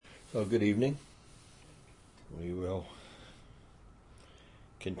So good evening. We will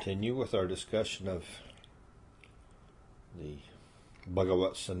continue with our discussion of the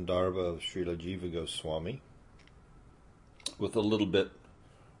Bhagavat Sandarbha of Srila Jiva Goswami with a little bit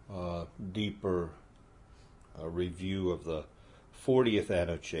deeper review of the 40th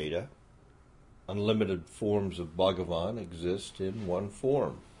Anucheta. Unlimited forms of Bhagavan exist in one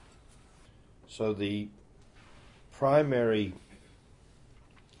form. So the primary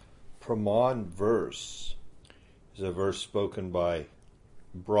Praman verse is a verse spoken by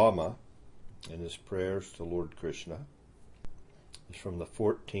Brahma in his prayers to Lord Krishna. It's from the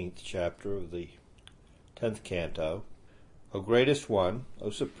 14th chapter of the 10th canto. O greatest one,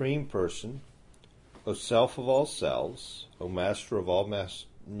 O supreme person, O self of all selves, O master of all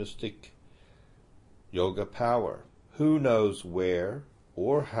mystic yoga power, who knows where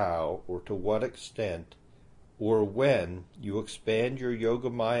or how or to what extent or when you expand your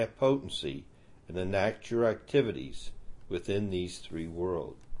Yogamaya potency and enact your activities within these three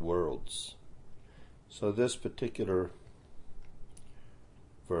worlds. So this particular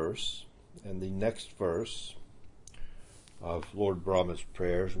verse and the next verse of Lord Brahma's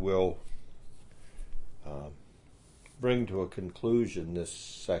prayers will bring to a conclusion this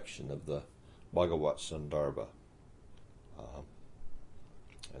section of the Bhagavat Sandarbha.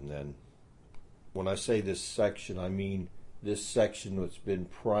 And then when I say this section, I mean this section that's been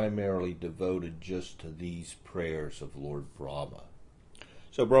primarily devoted just to these prayers of Lord Brahma.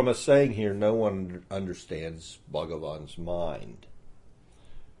 So Brahma's saying here, no one understands Bhagavan's mind.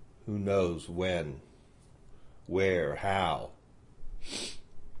 Who knows when, where, how?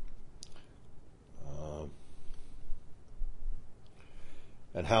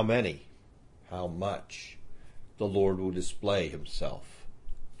 And how many, how much the Lord will display himself.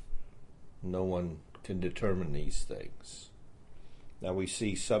 No one can determine these things. Now we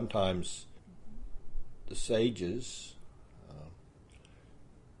see sometimes the sages,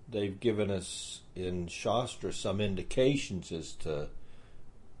 they've given us in Shastra some indications as to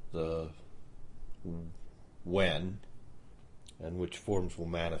the when and which forms will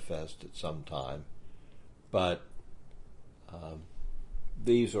manifest at some time. But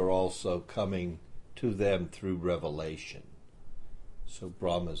these are also coming to them through revelation. So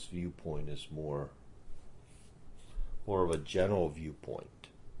Brahma's viewpoint is more of a general viewpoint.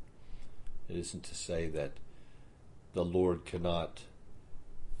 It isn't to say that the Lord cannot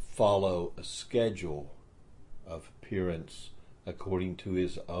follow a schedule of appearance according to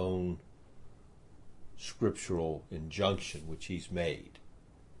his own scriptural injunction which he's made,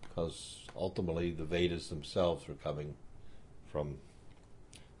 because ultimately the Vedas themselves are coming from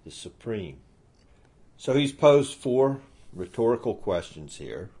the Supreme. So he's posed four rhetorical questions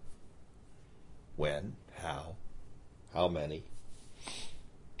here. When, how many,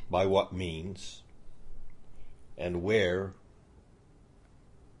 by what means, and where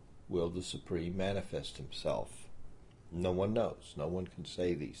will the Supreme manifest himself? No one knows. No one can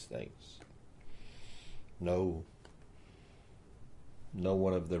say these things. No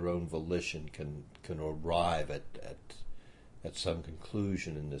one of their own volition can arrive at some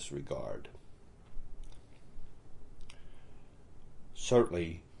conclusion in this regard.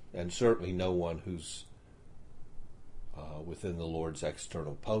 Certainly no one who's within the Lord's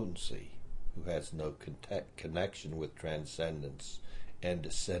external potency, who has no connection with transcendence and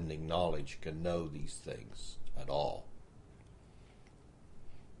descending knowledge, can know these things at all.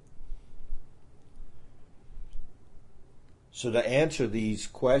 So to answer these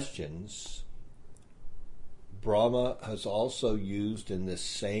questions, Brahma has also used in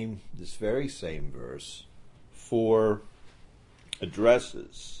this very same verse four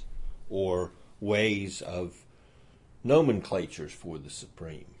addresses or ways of nomenclatures for the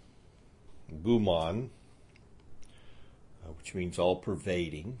Supreme. Guman, which means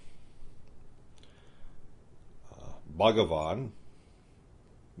all-pervading. Bhagavan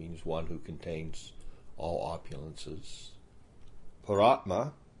means one who contains all opulences.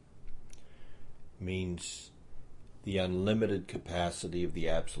 Paratma means the unlimited capacity of the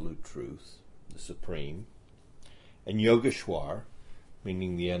Absolute Truth, the Supreme. And Yogeshwar,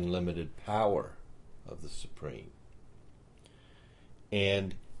 meaning the unlimited power of the Supreme.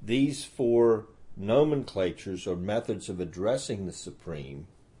 And these four nomenclatures or methods of addressing the Supreme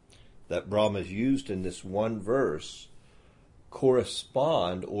that Brahma has used in this one verse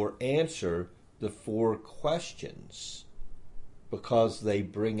correspond or answer the four questions, because they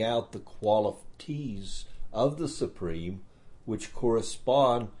bring out the qualities of the Supreme which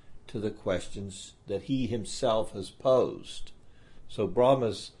correspond to the questions that he himself has posed. So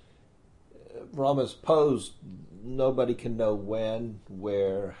Brahma's Brahma's posed, nobody can know when,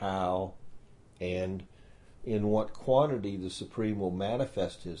 where, how, and in what quantity the Supreme will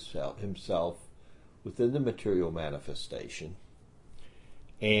manifest himself within the material manifestation.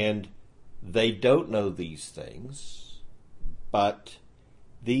 And they don't know these things, but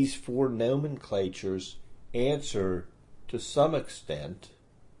these four nomenclatures answer to some extent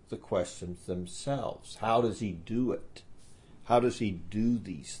the questions themselves. How does he do it? How does he do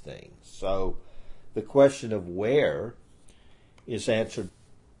these things? So the question of where is answered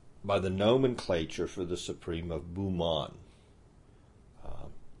by the nomenclature for the Supreme of Buman.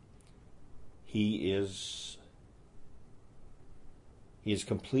 He is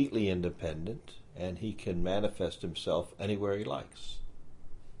completely independent, and he can manifest himself anywhere he likes.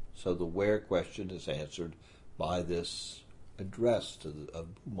 So the where question is answered by this address of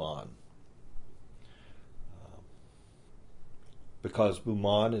Buman. Because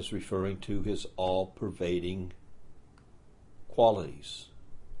Buman is referring to his all-pervading qualities.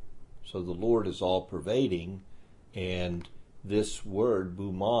 So the Lord is all-pervading, and this word,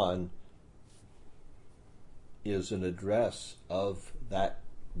 Buman, is an address of that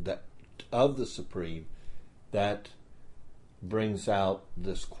of the Supreme that brings out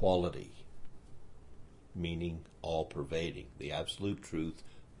this quality, meaning all-pervading, the absolute truth,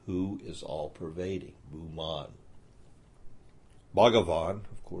 who is all-pervading, Buman. Bhagavan,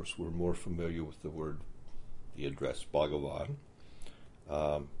 of course, we're more familiar with the address Bhagavan,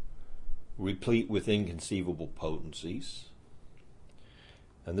 replete with inconceivable potencies.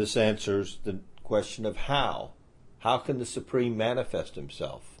 And this answers the question of how. How can the Supreme manifest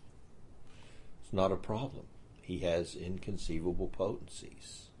himself? It's not a problem. He has inconceivable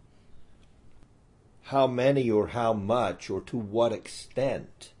potencies. How many or how much or to what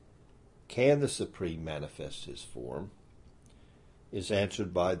extent can the Supreme manifest his form is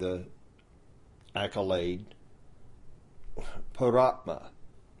answered by the accolade Paratma.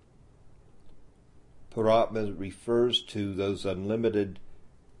 Paratma refers to those unlimited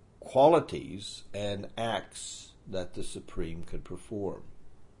qualities and acts that the Supreme could perform.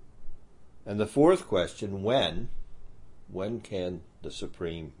 And the fourth question, when can the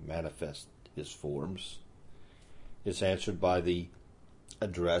Supreme manifest his forms, is answered by the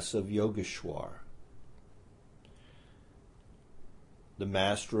address of Yogeshwar, the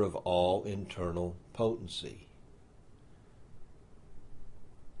master of all internal potency,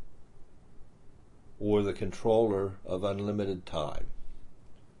 or the controller of unlimited time.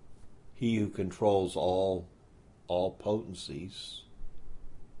 He who controls all potencies,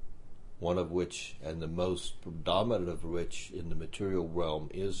 one of which, and the most predominant of which in the material realm,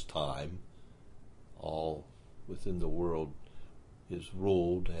 is time. All within the world is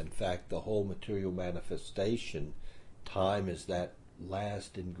ruled. In fact, the whole material manifestation, time is that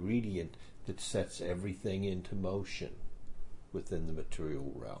last ingredient that sets everything into motion within the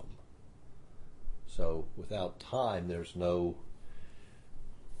material realm. So without time, there's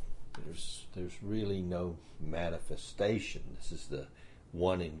really no manifestation. This is the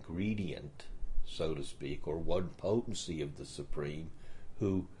one ingredient, so to speak, or one potency of the Supreme,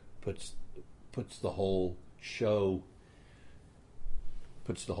 who puts the whole show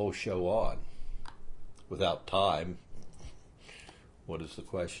on. Without time, what is the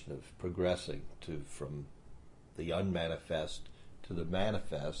question of progressing from the unmanifest to the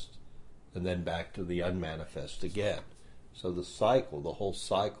manifest, and then back to the unmanifest again? So the whole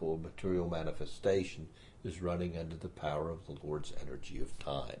cycle of material manifestation is running under the power of the Lord's energy of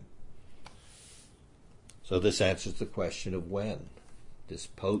time. So this answers the question of when. This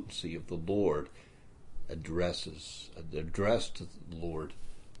potency of the Lord address to the Lord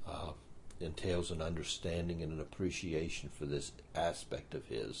entails an understanding and an appreciation for this aspect of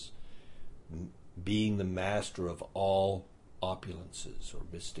his, being the master of all opulences or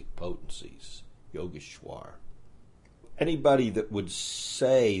mystic potencies, Yogeshwar. Anybody that would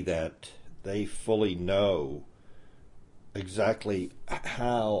say that they fully know exactly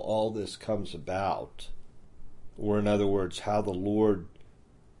how all this comes about, or in other words, how the Lord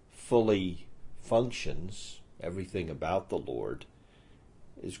fully functions, everything about the Lord,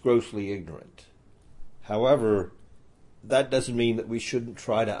 is grossly ignorant. However, that doesn't mean that we shouldn't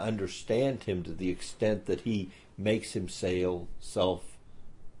try to understand him to the extent that he makes himself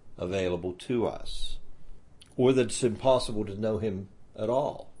available to us, or that it's impossible to know him at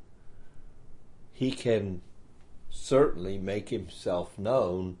all. He can certainly make himself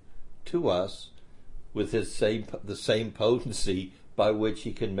known to us with the same potency by which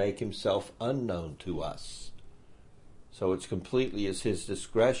he can make himself unknown to us. So it's completely at his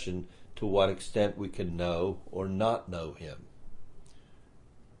discretion to what extent we can know or not know him.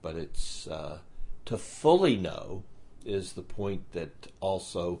 but it's to fully know is the point that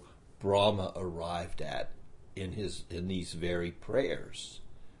also Brahma arrived at in these very prayers.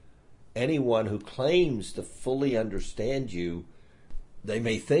 Anyone who claims to fully understand you, they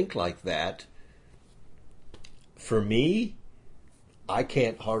may think like that. For me, I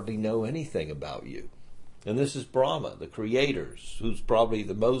can't hardly know anything about you. And this is Brahma, the creator, who's probably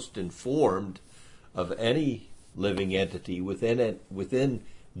the most informed of any living entity within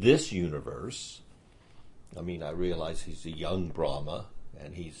this universe. I mean, I realize he's a young Brahma,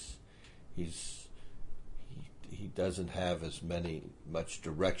 and he doesn't have as much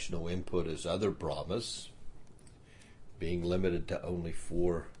directional input as other Brahmas, being limited to only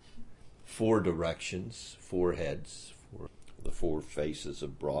four directions, four heads, the four faces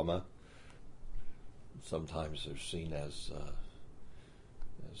of Brahma. Sometimes they're seen as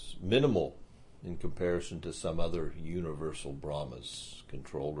minimal in comparison to some other universal Brahmas,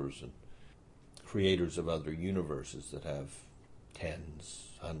 controllers and creators of other universes that have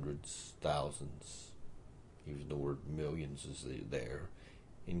tens, hundreds, thousands. Even the word millions is there,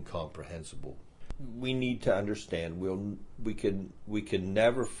 incomprehensible. We need to understand. We can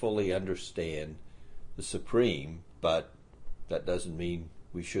never fully understand the Supreme, but that doesn't mean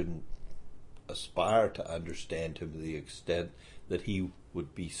we shouldn't aspire to understand him to the extent that he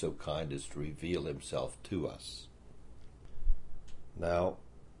would be so kind as to reveal himself to us. Now,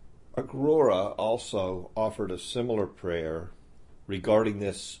 Aghora also offered a similar prayer regarding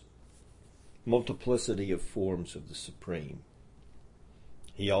this multiplicity of forms of the Supreme.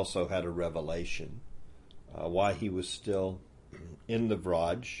 He also had a revelation why he was still in the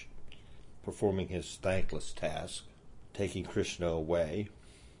Vraj, performing his thankless task, taking Krishna away.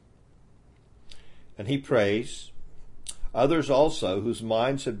 And he prays, others also whose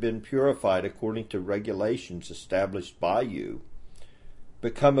minds have been purified according to regulations established by you,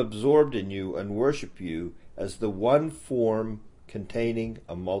 become absorbed in you and worship you as the one form containing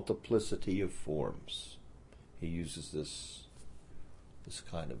a multiplicity of forms. He uses this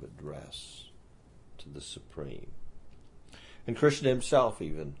kind of address to the Supreme. And Krishna himself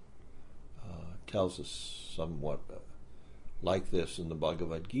even tells us somewhat like this in the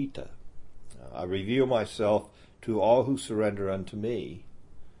Bhagavad Gita. I reveal myself to all who surrender unto me,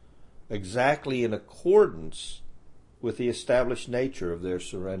 exactly in accordance with the established nature of their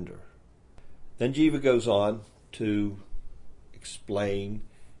surrender. Then Jiva goes on to explain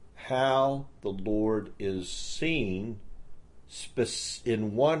how the Lord is seen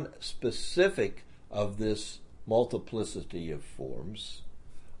in one specific of this multiplicity of forms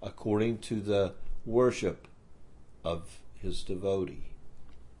according to the worship of his devotee.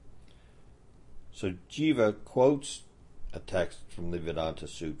 So Jiva quotes a text from the Vedanta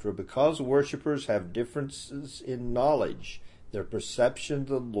Sutra, because worshippers have differences in knowledge, their perception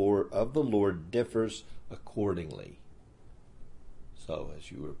of the Lord differs accordingly. So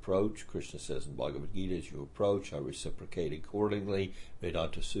as you approach, Krishna says in Bhagavad Gita, as you approach, I reciprocate accordingly.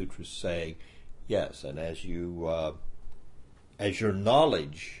 Vedanta Sutra is saying, yes, and as your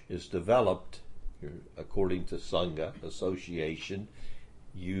knowledge is developed, according to Sangha, association,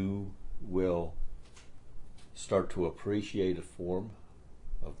 you will start to appreciate a form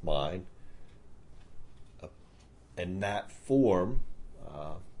of mine, and that form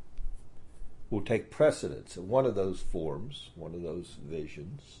will take precedence. And one of those forms, one of those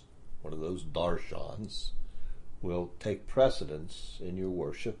visions, one of those darshans will take precedence in your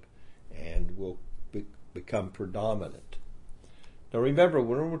worship and will become predominant. Now remember,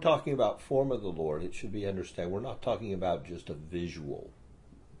 when we're talking about form of the Lord, it should be understood, we're not talking about just a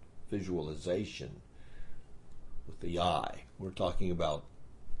visualization with the eye. We're talking about,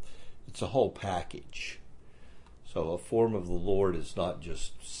 it's a whole package. So a form of the Lord is not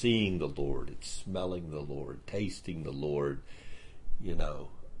just seeing the Lord, it's smelling the Lord, tasting the Lord,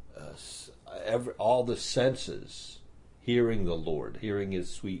 all the senses, hearing the Lord, hearing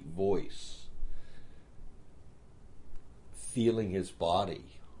his sweet voice, feeling his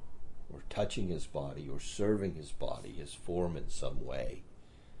body, or touching his body, or serving his body, his form in some way.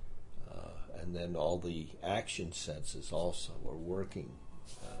 And then all the action senses also are working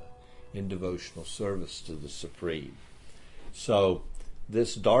in devotional service to the Supreme. So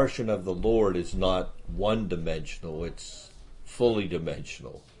this darshan of the Lord is not one-dimensional, it's fully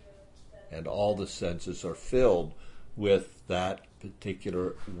dimensional. And all the senses are filled with that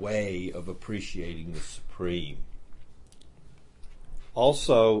particular way of appreciating the Supreme.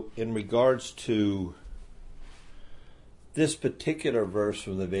 Also, in regards to this particular verse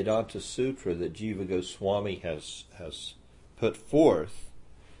from the Vedanta Sutra that Jiva Goswami has put forth,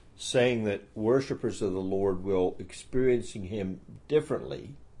 saying that worshippers of the Lord will experiencing him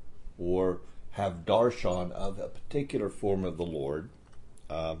differently or have darshan of a particular form of the Lord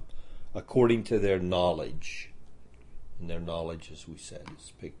according to their knowledge. And their knowledge, as we said,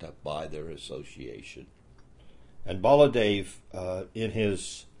 is picked up by their association. And Baladev, in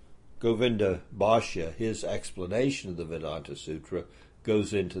his Govinda Bhashya, his explanation of the Vedanta Sutra,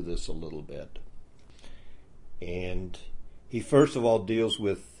 goes into this a little bit. And he first of all deals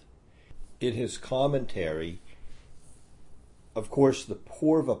with, in his commentary, of course, the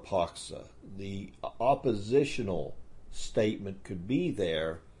Purvapaksa, the oppositional statement could be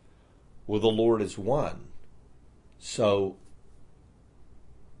there, well, the Lord is one. So,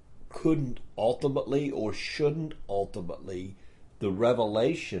 couldn't ultimately or shouldn't ultimately the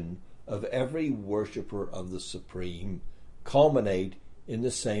revelation of every worshipper of the Supreme culminate in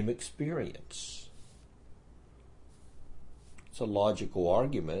the same experience? It's a logical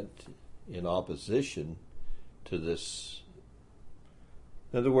argument in opposition to this.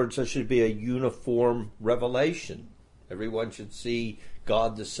 In other words, there should be a uniform revelation. Everyone should see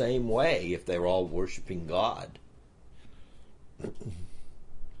God the same way if they're all worshiping God.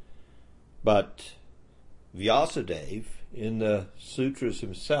 But Vyasadeva, in the sutras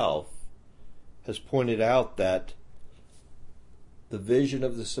himself, has pointed out that the vision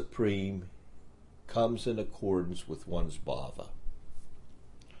of the Supreme comes in accordance with one's bhava,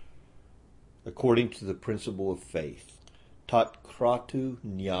 according to the principle of faith. Tat kratu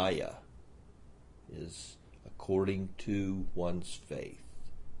nyaya is according to one's faith.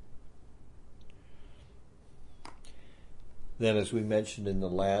 Then, as we mentioned in the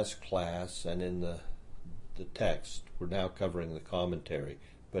last class and in the text, we're now covering the commentary,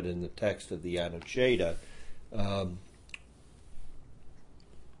 but in the text of the Anucheta, Srila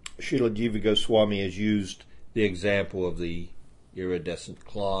Jiva Goswami has used the example of the iridescent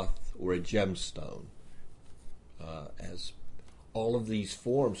cloth or a gemstone, as all of these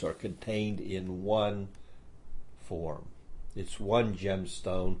forms are contained in one form. It's one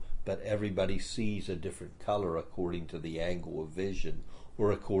gemstone, but everybody sees a different color according to the angle of vision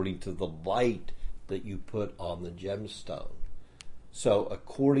or according to the light that you put on the gemstone. So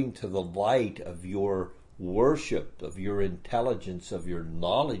according to the light of your worship, of your intelligence, of your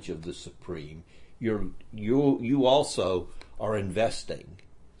knowledge of the Supreme, you also are investing.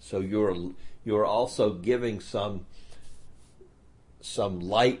 So you're also giving some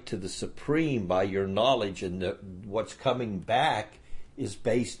light to the Supreme by your knowledge, and what's coming back is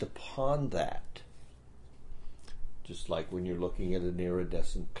based upon that. Just like when you're looking at an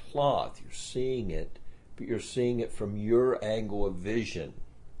iridescent cloth, you're seeing it, but you're seeing it from your angle of vision.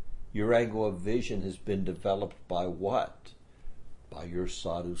 Your angle of vision has been developed by what? By your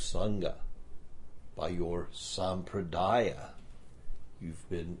sadhu sangha, by your sampradaya. You've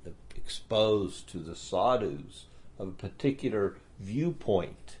been exposed to the sadhus of a particular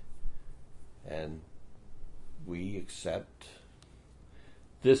viewpoint, and we accept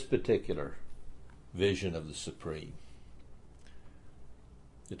this particular vision of the Supreme.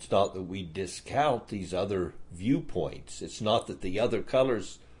 It's not that we discount these other viewpoints. It's not that the other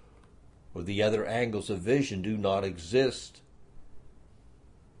colors or the other angles of vision do not exist.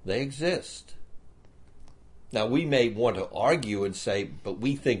 They exist. Now, we may want to argue and say, but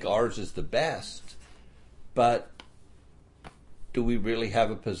we think ours is the best. But do we really have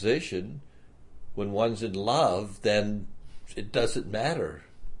a position? When one's in love, then it doesn't matter.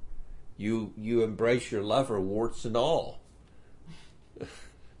 You embrace your lover, warts and all.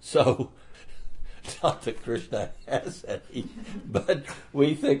 So, not that Krishna has any, but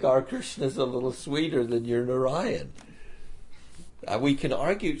we think our Krishna is a little sweeter than your Narayan. We can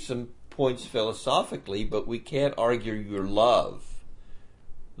argue some points philosophically, but we can't argue your love.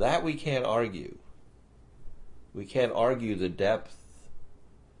 That we can't argue. We can't argue the depth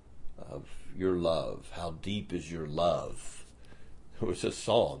of your love. How deep is your love? There was a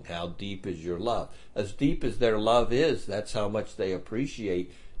song, How Deep Is Your Love? As deep as their love is, that's how much they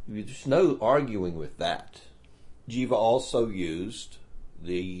appreciate. There's no arguing with that. Jiva also used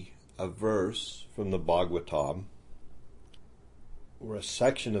a verse from the Bhagavatam, or a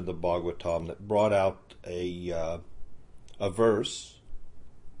section of the Bhagavatam that brought out a verse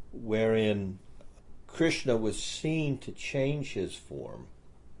wherein Krishna was seen to change his form.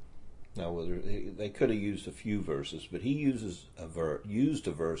 Now, they could have used a few verses, but he used a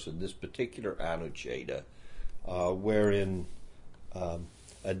verse in this particular Anucheta, wherein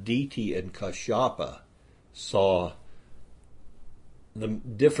Aditi and Kashyapa saw the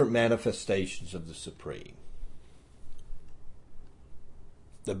different manifestations of the Supreme.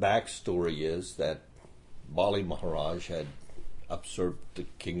 The backstory is that Bali Maharaj had usurped the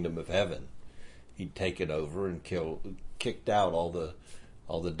kingdom of heaven. He'd taken over and kicked out all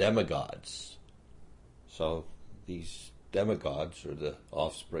all the demigods. So these demigods are the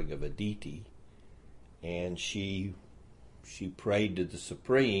offspring of Aditi, and she prayed to the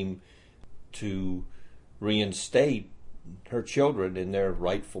Supreme to reinstate her children in their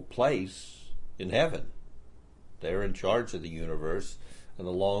rightful place in heaven. They're in charge of the universe, and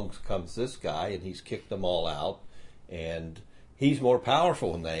along comes this guy, and he's kicked them all out, and he's more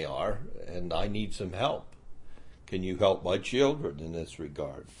powerful than they are, and I need some help. Can you help my children in this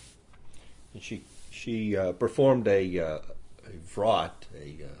regard? And she performed a vrat,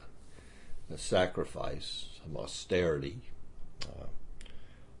 a sacrifice, some austerity,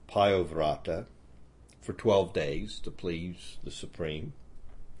 Payovrata, for 12 days to please the Supreme.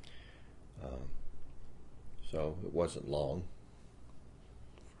 So it wasn't long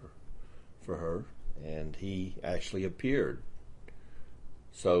for her, and he actually appeared.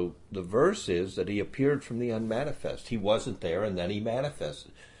 So the verse is that he appeared from the unmanifest. He wasn't there, and then he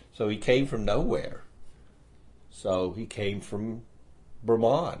manifested. So he came from nowhere. So he came from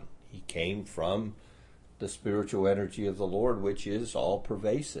Brahman. He came from the spiritual energy of the Lord, which is all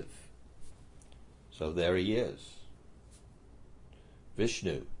pervasive. So there he is.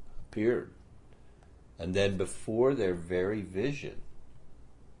 Vishnu appeared. And then before their very vision,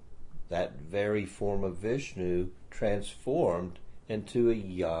 that very form of Vishnu transformed into a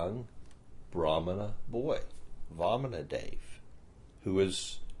young Brahmana boy, Vamanadev, who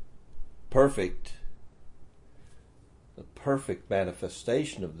was perfect, the perfect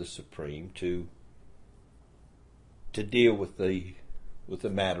manifestation of the Supreme to deal with the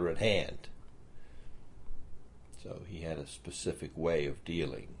matter at hand. So he had a specific way of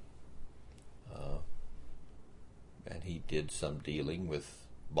dealing. And he did some dealing with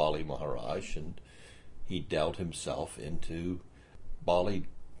Bali Maharaj, and Bali dealt himself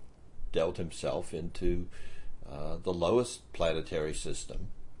into the lowest planetary system,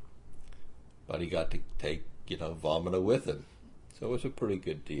 but he got to take, Vamana with him. So it was a pretty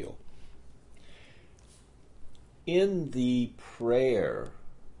good deal. In the prayer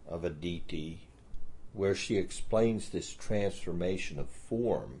of Aditi, where she explains this transformation of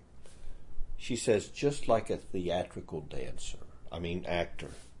form, she says, just like a theatrical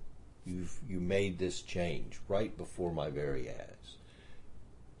actor, you made this change right before my very eyes.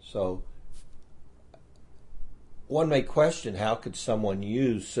 So one may question, how could someone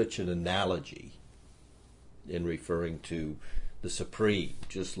use such an analogy in referring to the Supreme,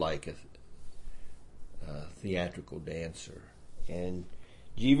 just like a theatrical dancer? And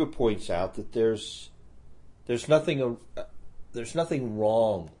Jiva points out that there's nothing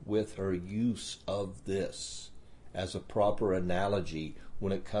wrong with her use of this as a proper analogy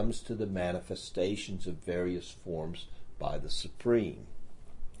when it comes to the manifestations of various forms by the Supreme.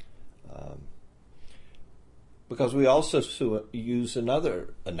 Because we also use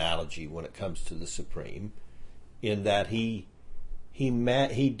another analogy when it comes to the Supreme, in that he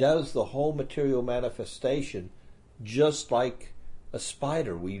does the whole material manifestation just like a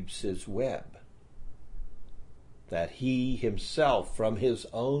spider weaves his web. That he himself, from his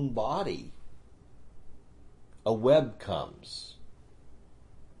own body, a web comes,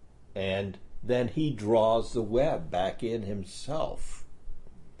 and then he draws the web back in himself.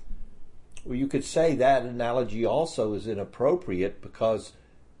 Well, you could say that analogy also is inappropriate, because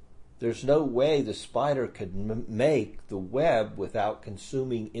there's no way the spider could make the web without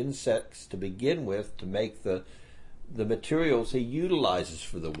consuming insects to begin with to make the materials he utilizes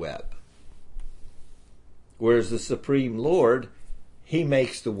for the web. Whereas the Supreme Lord, he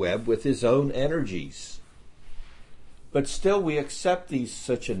makes the web with his own energies. But still we accept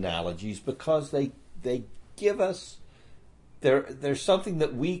such analogies because they give us, there's something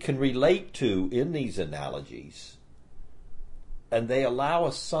that we can relate to in these analogies. And they allow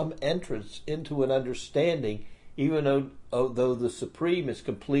us some entrance into an understanding, even though the Supreme is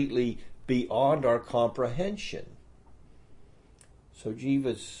completely beyond our comprehension. So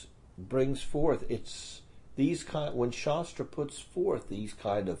Jiva brings forth, when Shastra puts forth these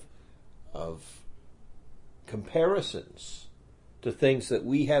kind of comparisons to things that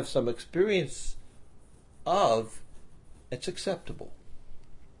we have some experience of, it's acceptable.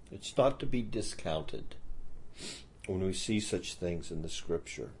 It's not to be discounted when we see such things in the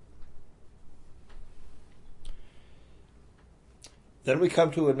Scripture. Then we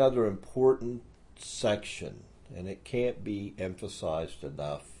come to another important section, and it can't be emphasized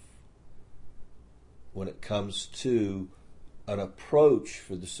enough when it comes to an approach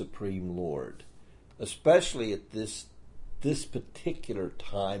for the Supreme Lord, especially at this particular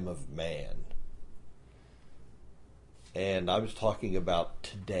time of man. And I was talking about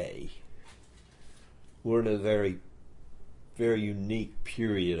today. We're in a very very unique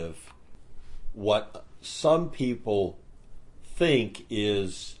period of what some people think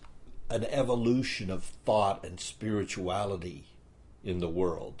is an evolution of thought and spirituality in the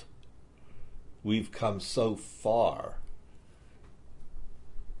world. We've come so far.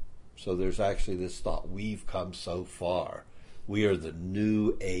 So there's actually this thought, we've come so far. We are the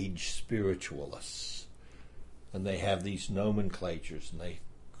New Age spiritualists. And they have these nomenclatures, and they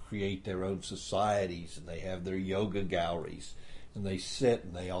create their own societies, and they have their yoga galleries, and they sit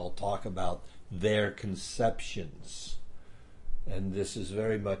and they all talk about their conceptions. And this is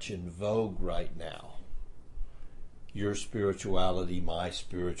very much in vogue right now. Your spirituality, my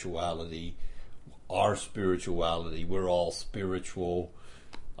spirituality, our spirituality, we're all spiritual.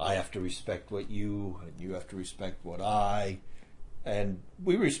 I have to respect what you, and you have to respect what I, and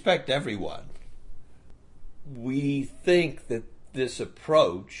we respect everyone. We think that this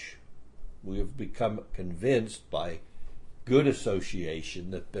approach, we have become convinced by good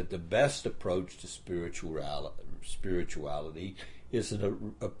association that the best approach to spirituality is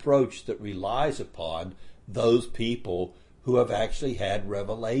an approach that relies upon those people who have actually had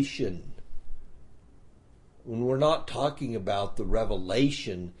revelation. When we're not talking about the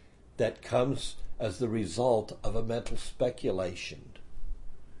revelation that comes as the result of a mental speculation.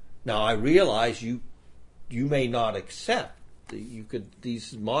 Now, I realize you may not accept.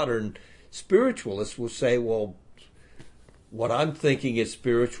 These modern spiritualists will say, well, what I'm thinking is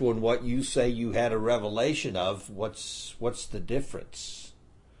spiritual and what you say you had a revelation of, what's the difference?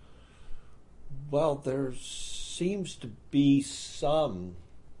 Well, there seems to be something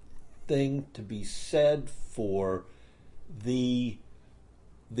to be said for the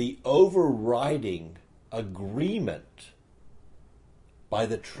overriding agreement by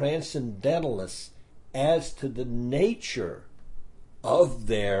the transcendentalists as to the nature of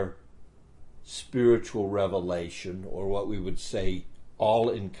their spiritual revelation, or what we would say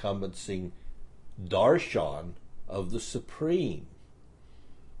all-encompassing darshan of the Supreme.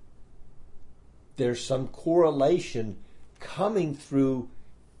 There's some correlation coming through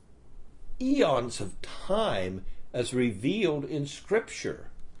eons of time as revealed in Scripture.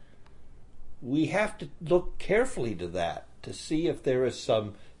 We have to look carefully to that to see if there is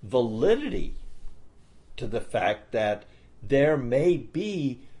some validity to the fact that there may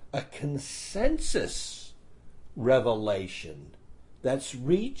be a consensus revelation that's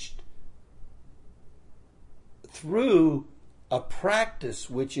reached through a practice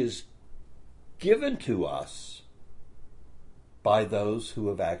which is given to us by those who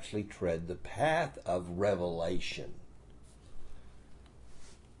have actually tread the path of revelation.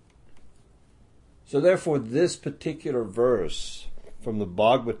 So therefore, this particular verse from the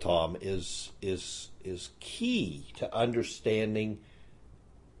Bhagavatam is key to understanding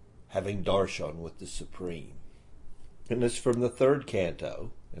having darshan with the Supreme. And it's from the 3rd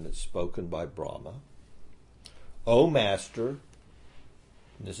canto, and it's spoken by Brahma. O Master,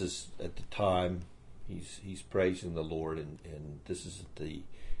 this is at the time he's praising the Lord, and this is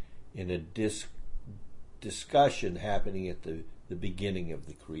in a discussion happening at the beginning of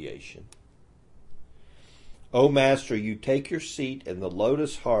the creation. O Master, you take your seat in the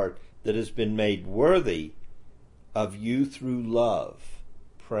lotus heart that has been made worthy of you through love,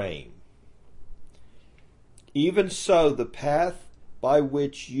 praying. Even so, the path by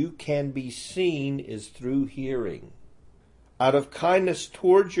which you can be seen is through hearing. Out of kindness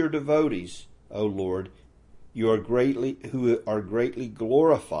towards your devotees, O Lord, who are greatly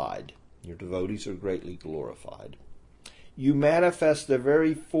glorified. Your devotees are greatly glorified. You manifest the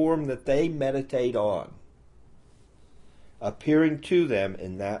very form that they meditate on, appearing to them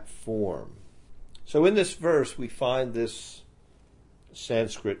in that form. So in this verse we find this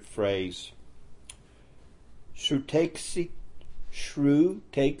Sanskrit phrase, Shruteksita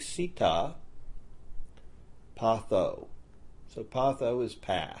patho. So patho is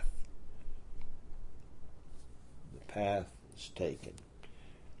path. The path is taken.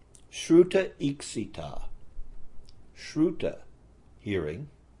 Shruta iksita. Shruta, hearing.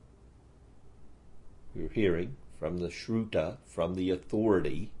 You're hearing from the shruta, from the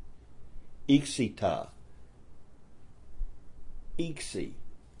authority. Iksita. Iksi.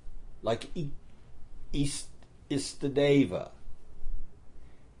 Like Istadeva.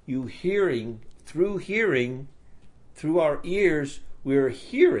 You hearing, through our ears, we're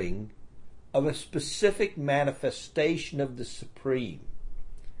hearing of a specific manifestation of the Supreme.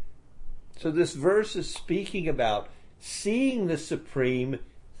 So this verse is speaking about seeing the Supreme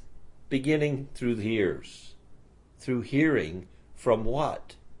beginning through the ears, through hearing from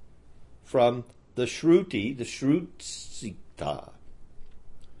what? From the Shruti, the Shrutsita.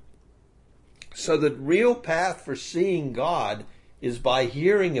 So the real path for seeing God is by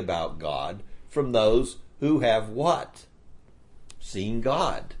hearing about God from those who have what? Seen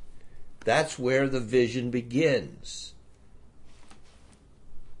God. That's where the vision begins.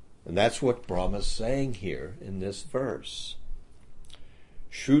 And that's what Brahma's saying here in this verse.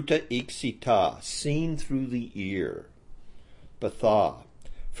 Shruta iksita, seen through the ear. Patha.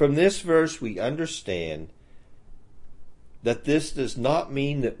 From this verse we understand that this does not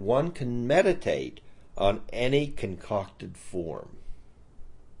mean that one can meditate on any concocted form.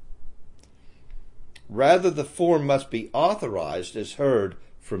 Rather, the form must be authorized as heard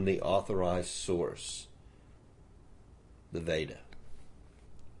from the authorized source, the Veda.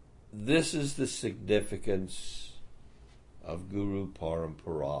 This is the significance of Guru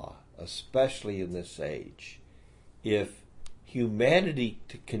Parampara, especially in this age. If humanity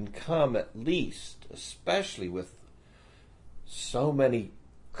can come at least, especially with so many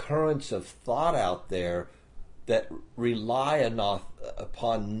currents of thought out there that rely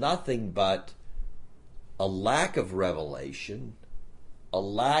upon nothing but a lack of revelation, a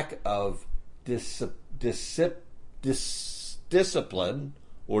lack of discipline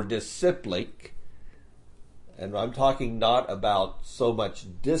or disciplic, and I'm talking not about so much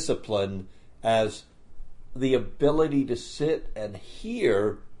discipline as the ability to sit and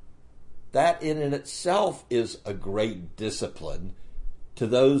hear. That in and itself is a great discipline to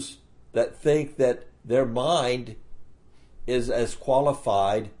those that think that their mind is as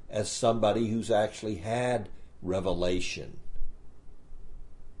qualified as somebody who's actually had revelation,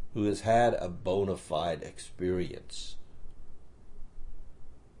 who has had a bona fide experience.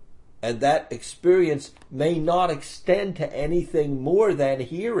 And that experience may not extend to anything more than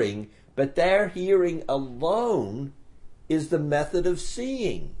hearing, but their hearing alone is the method of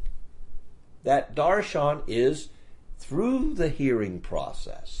seeing. That darshan is through the hearing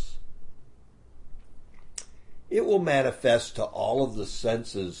process. It will manifest to all of the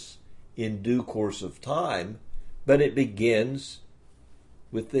senses in due course of time, but it begins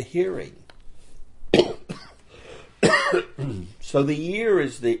with the hearing. So the ear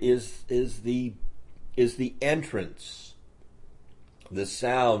is the entrance. The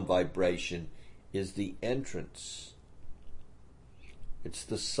sound vibration is the entrance. It's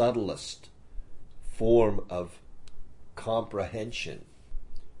the subtlest form of comprehension.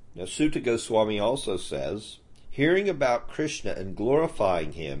 Now, Sutta Goswami also says, hearing about Krishna and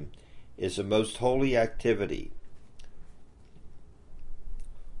glorifying him is a most holy activity.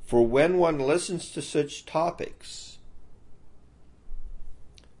 For when one listens to such topics,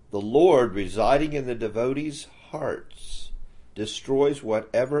 the Lord residing in the devotees' hearts destroys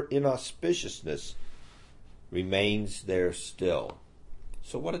whatever inauspiciousness remains there still.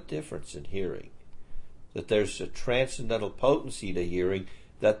 So what a difference in hearing. That there's a transcendental potency to hearing,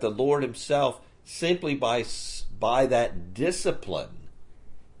 that the Lord himself, simply by that discipline,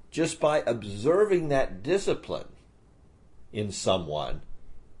 just by observing that discipline in someone,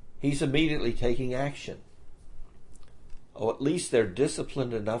 he's immediately taking action. Oh, at least they're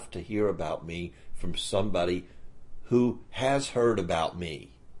disciplined enough to hear about me from somebody who has heard about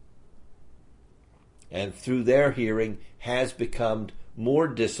me, and through their hearing has become more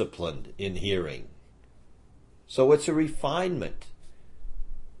disciplined in hearing. So it's a refinement.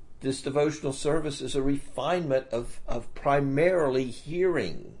 This devotional service is a refinement of primarily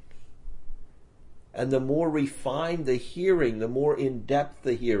hearing. And the more refined the hearing, the more in-depth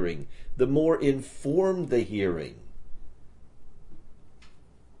the hearing, the more informed the hearing,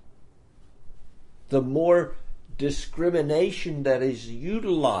 the more discrimination that is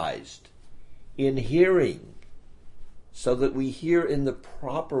utilized in hearing, so that we hear in the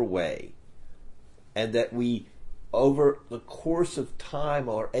proper way, and that we, over the course of time,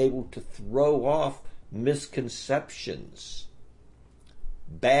 are able to throw off misconceptions,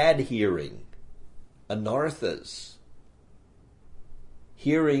 bad hearing, anarthas,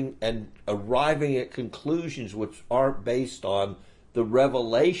 hearing and arriving at conclusions which aren't based on the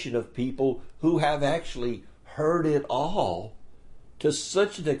revelation of people who have actually heard it all to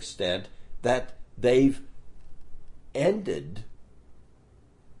such an extent that they've ended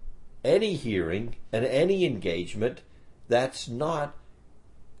any hearing and any engagement that's not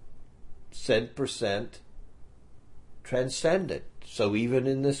 100% transcendent. So even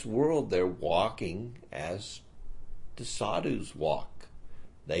in this world, they're walking as the sadhus walk.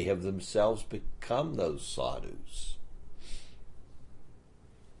 They have themselves become those sadhus.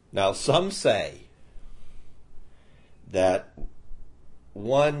 Now, some say that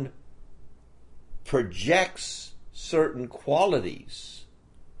one projects certain qualities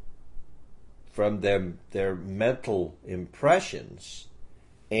from their mental impressions,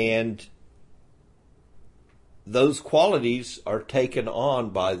 and those qualities are taken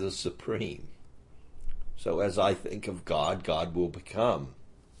on by the Supreme. So as I think of God, God will become.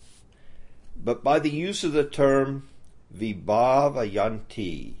 But by the use of the term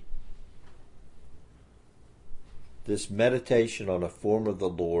vibhavayanti, this meditation on a form of the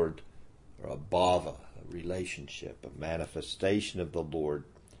Lord, or a bhava, a relationship, a manifestation of the Lord,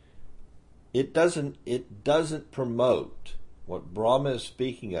 it doesn't promote. What Brahma is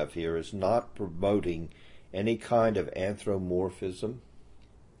speaking of here is not promoting any kind of anthropomorphism,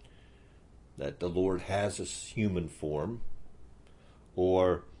 that the Lord has a human form,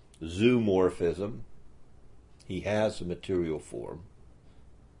 or zoomorphism, he has a material form,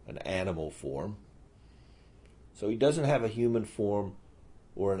 an animal form. So he doesn't have a human form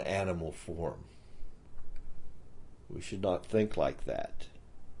or an animal form. We should not think like that.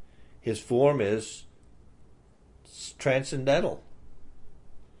 His form is transcendental,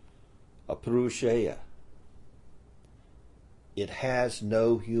 apurusheya. It has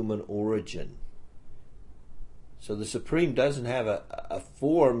no human origin. So the Supreme doesn't have a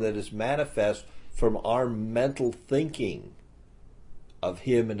form that is manifest from our mental thinking of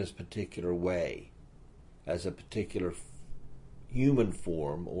him in a particular way, as a particular human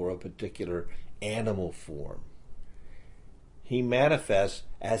form or a particular animal form. He manifests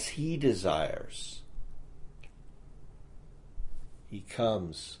as he desires. He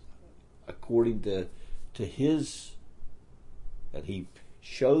comes according to his, and he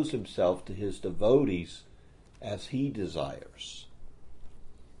shows himself to his devotees as he desires.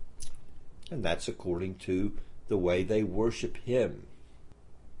 And that's according to the way they worship him.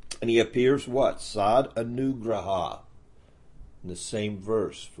 And he appears what? Sad anugraha. In the same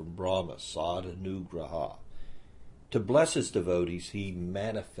verse from Brahma, Sad anugraha. To bless his devotees, he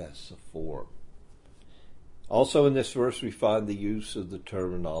manifests a form. Also in this verse we find the use of the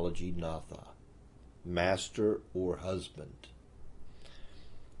terminology natha, master or husband.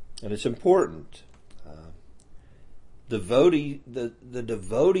 And it's important. The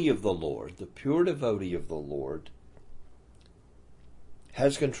devotee of the Lord, the pure devotee of the Lord,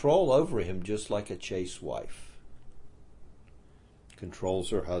 has control over him just like a chaste wife controls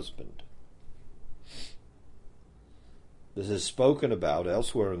her husband. This is spoken about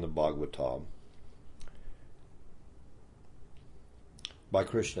elsewhere in the Bhagavatam by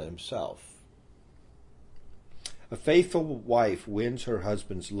Krishna himself. A faithful wife wins her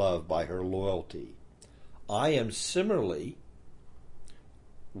husband's love by her loyalty. I am similarly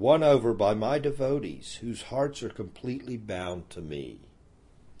won over by my devotees, whose hearts are completely bound to me,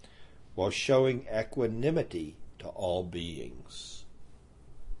 while showing equanimity to all beings.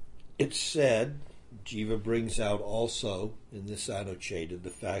 It's said, Jiva brings out also in this Anucheta the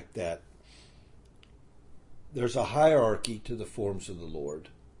fact that there's a hierarchy to the forms of the Lord,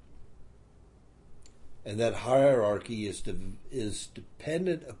 and that hierarchy is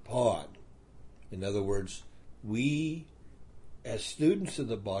dependent upon, in other words, we as students of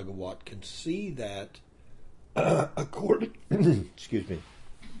the Bhagavat can see that according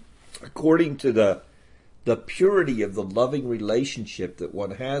to the purity of the loving relationship that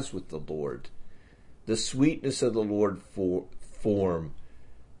one has with the Lord, the sweetness of the Lord form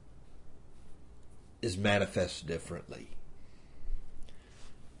is manifest differently.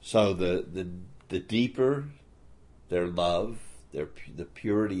 So the deeper their love, the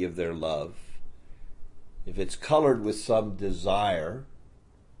purity of their love, if it's colored with some desire,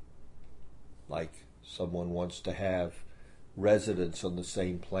 like someone wants to have residence on the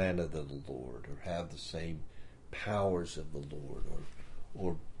same planet of the Lord, or have the same powers of the Lord,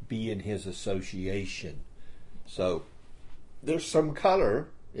 or be in his association. So there's some color.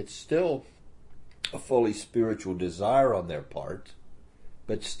 It's still a fully spiritual desire on their part,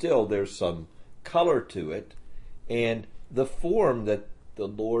 but still there's some color to it, and the form that the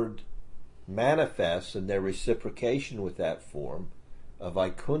Lord manifests and their reciprocation with that form, a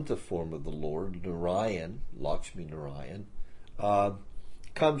Vaikuntha form of the Lord, Narayan, Lakshmi Narayan,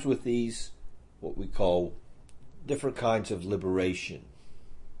 comes with these, what we call, different kinds of liberation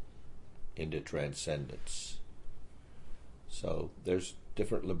into transcendence. So there's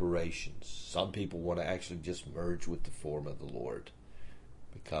different liberations. Some people want to actually just merge with the form of the Lord,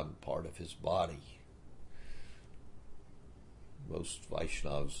 become part of his body. Most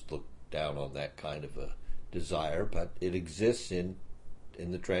Vaishnavas look down on that kind of a desire, but it exists in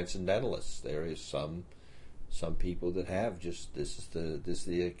the transcendentalists. There is some people that have just this is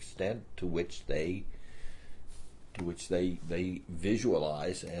the extent to which they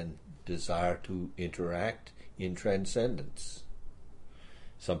visualize and desire to interact in transcendence.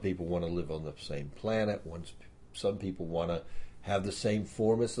 Some people want to live on the same planet. Some people want to have the same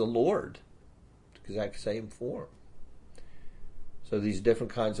form as the Lord, exact same form. So these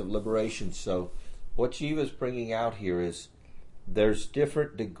different kinds of liberations. So what Jiva is bringing out here is there's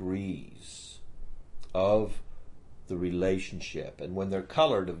different degrees of the relationship. And when they're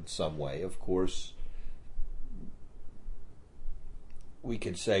colored in some way, of course, we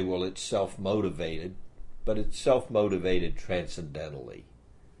can say, well, it's self-motivated, but it's self-motivated transcendentally.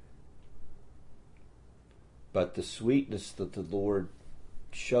 But the sweetness that the Lord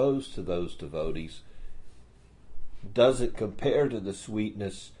shows to those devotees doesn't compare to the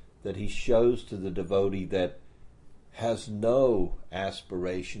sweetness that he shows to the devotee that has no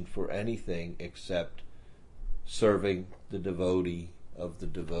aspiration for anything except serving the devotee of the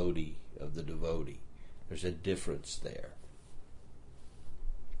devotee of the devotee. There's a difference there.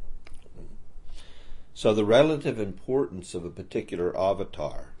 So the relative importance of a particular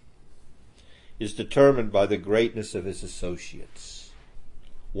avatar is determined by the greatness of his associates.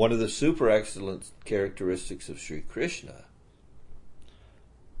 One of the super excellent characteristics of Sri Krishna,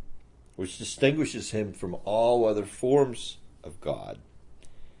 which distinguishes him from all other forms of God,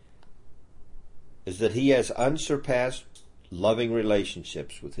 is that he has unsurpassed loving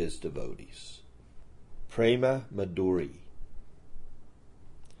relationships with his devotees. Prema Madhuri.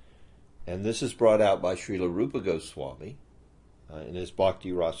 And this is brought out by Srila Rupa Goswami in his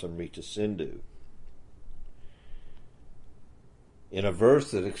Bhakti Rasamrita Sindhu, in a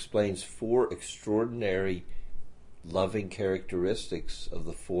verse that explains 4 extraordinary loving characteristics of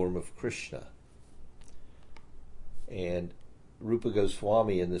the form of Krishna. And Rupa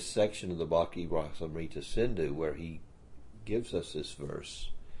Goswami, in this section of the Bhakti Rasamrita Sindhu, where he gives us this verse,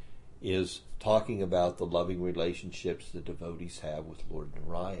 is talking about the loving relationships the devotees have with Lord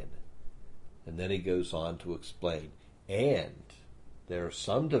Narayan. And then he goes on to explain, and there are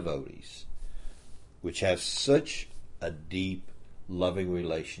some devotees which have such a deep loving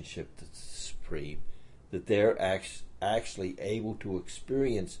relationship to the Supreme that they're actually able to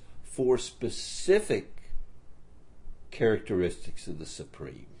experience 4 specific characteristics of the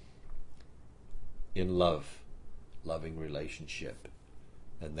Supreme in loving relationship.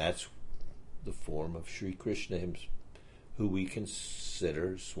 And that's the form of Sri Krishna himself, who we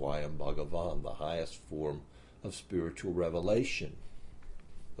consider Swayam Bhagavan, the highest form of spiritual revelation.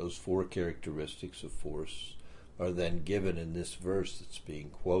 Those 4 characteristics, of course, are then given in this verse that's being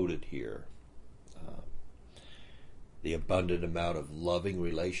quoted here. The abundant amount of loving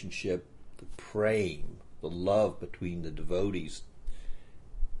relationship, the praying, the love between the devotees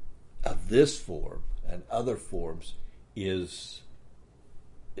of this form and other forms there's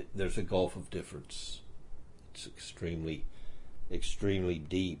a gulf of difference. It's extremely, extremely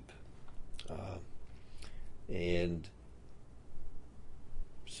deep. And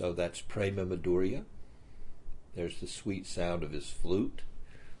so that's Prema Madhurya. There's the sweet sound of his flute,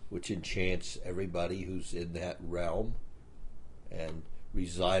 which enchants everybody who's in that realm and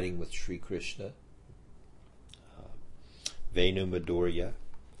residing with Sri Krishna. Venu Madhurya.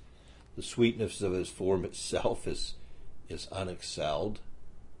 The sweetness of his form itself is unexcelled.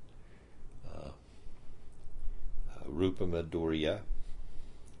 Rupa Madhurya.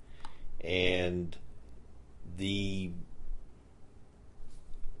 And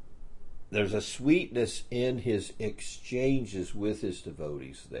there's a sweetness in his exchanges with his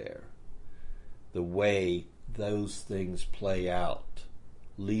devotees there. The way those things play out.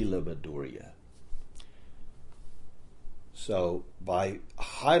 Leela Madhurya. So by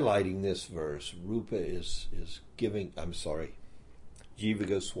highlighting this verse, Jiva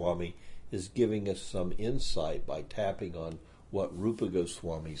Goswami is giving us some insight by tapping on what Rupa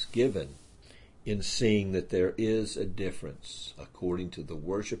Goswami's given in seeing that there is a difference. According to the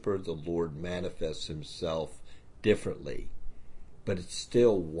worshipper, the Lord manifests himself differently, but it's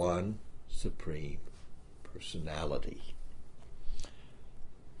still one supreme personality.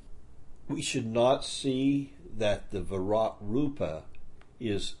 We should not see that the Virat Rupa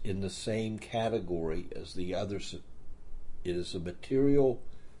is in the same category as the others. It is a material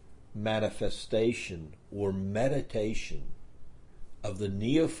manifestation or meditation of the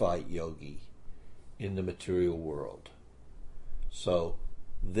neophyte yogi in the material world. So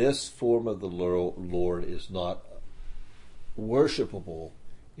this form of the Lord is not worshipable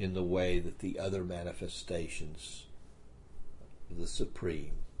in the way that the other manifestations of the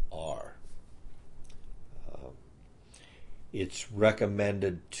Supreme are. It's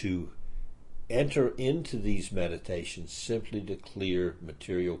recommended to enter into these meditations simply to clear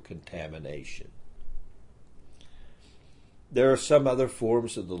material contamination. There are some other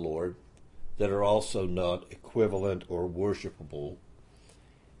forms of the Lord that are also not equivalent or worshipable,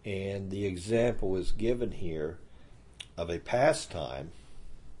 and the example is given here of a pastime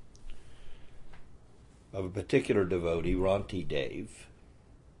of a particular devotee, Ranti Dev,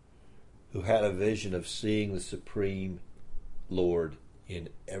 who had a vision of seeing the Supreme Lord in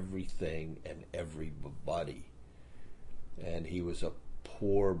everything and everybody. And he was a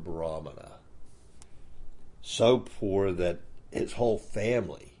poor Brahmana. So poor that his whole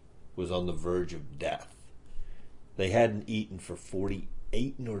family was on the verge of death. They hadn't eaten for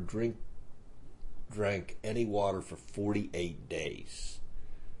 48 nor drank any water for 48 days.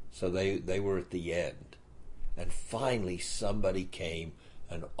 So they were at the end. And finally somebody came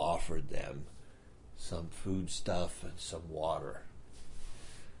and offered them some food stuff and some water.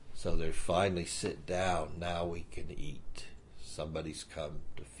 So they finally sit down. Now we can eat. Somebody's come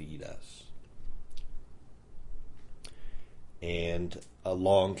to feed us. And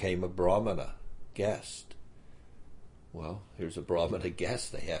along came a Brahmana guest. Well, here's a Brahmana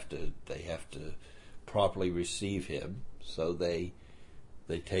guest. They have to properly receive him. So they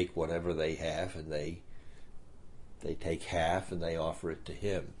take whatever they have, and they take half and they offer it to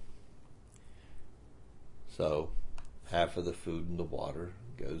him. So half of the food and the water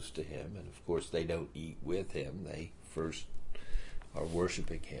goes to him, and of course they don't eat with him. They first are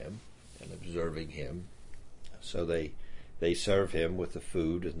worshiping him and observing him. So they serve him with the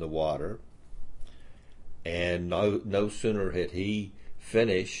food and the water. And no sooner had he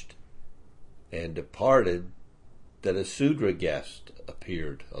finished and departed that a Sudra guest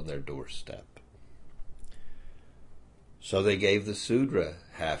appeared on their doorstep. So they gave the Sudra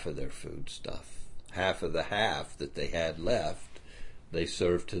half of their food stuff. Half of the half that they had left, they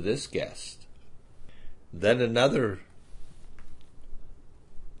served to this guest. Then another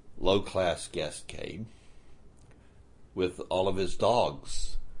low-class guest came with all of his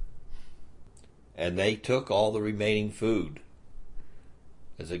dogs. And they took all the remaining food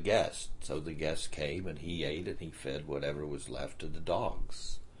as a guest. So the guest came and he ate and he fed whatever was left to the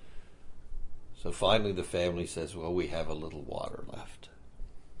dogs. So finally the family says, well, we have a little water left.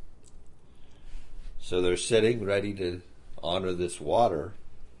 So they're sitting ready to honor this water,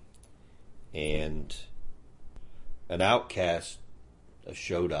 and an outcast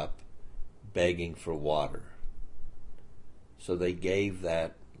showed up begging for water. So they gave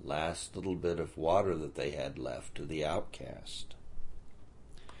that last little bit of water that they had left to the outcast.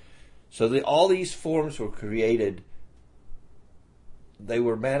 So all these forms were created. They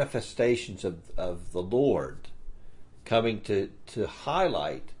were manifestations of the Lord coming to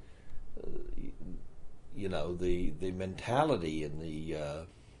highlight, the mentality and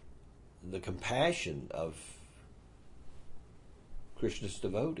the compassion of Krishna's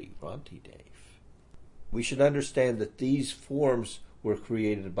devotee, Ranti Dev. We should understand that these forms were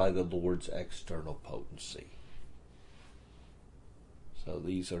created by the Lord's external potency. So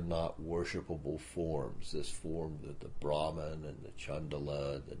these are not worshipable forms. This form, the Brahman and the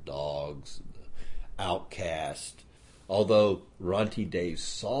Chandala, the dogs, and the outcast, although Ranti Dev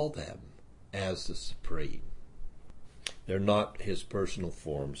saw them as the Supreme, they're not his personal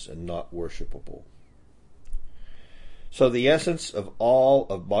forms and not worshipable. So the essence of all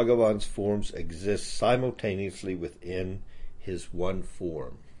of Bhagavan's forms exists simultaneously within his one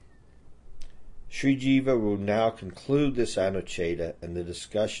form. Sri Jiva will now conclude this Anucheda and the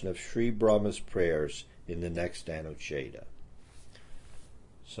discussion of Sri Brahma's prayers in the next Anucheda.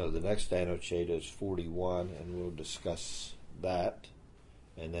 So the next Anucheda is 41, and we'll discuss that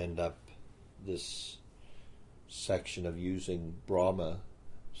and end up this section of using Brahma's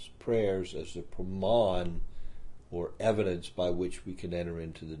prayers as the praman, or evidence by which we can enter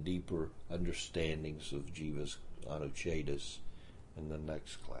into the deeper understandings of Jiva's Anuchedas in the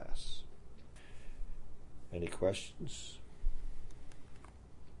next class. Any questions?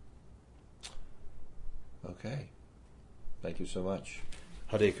 Okay. Thank you so much.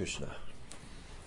 Hare Krishna.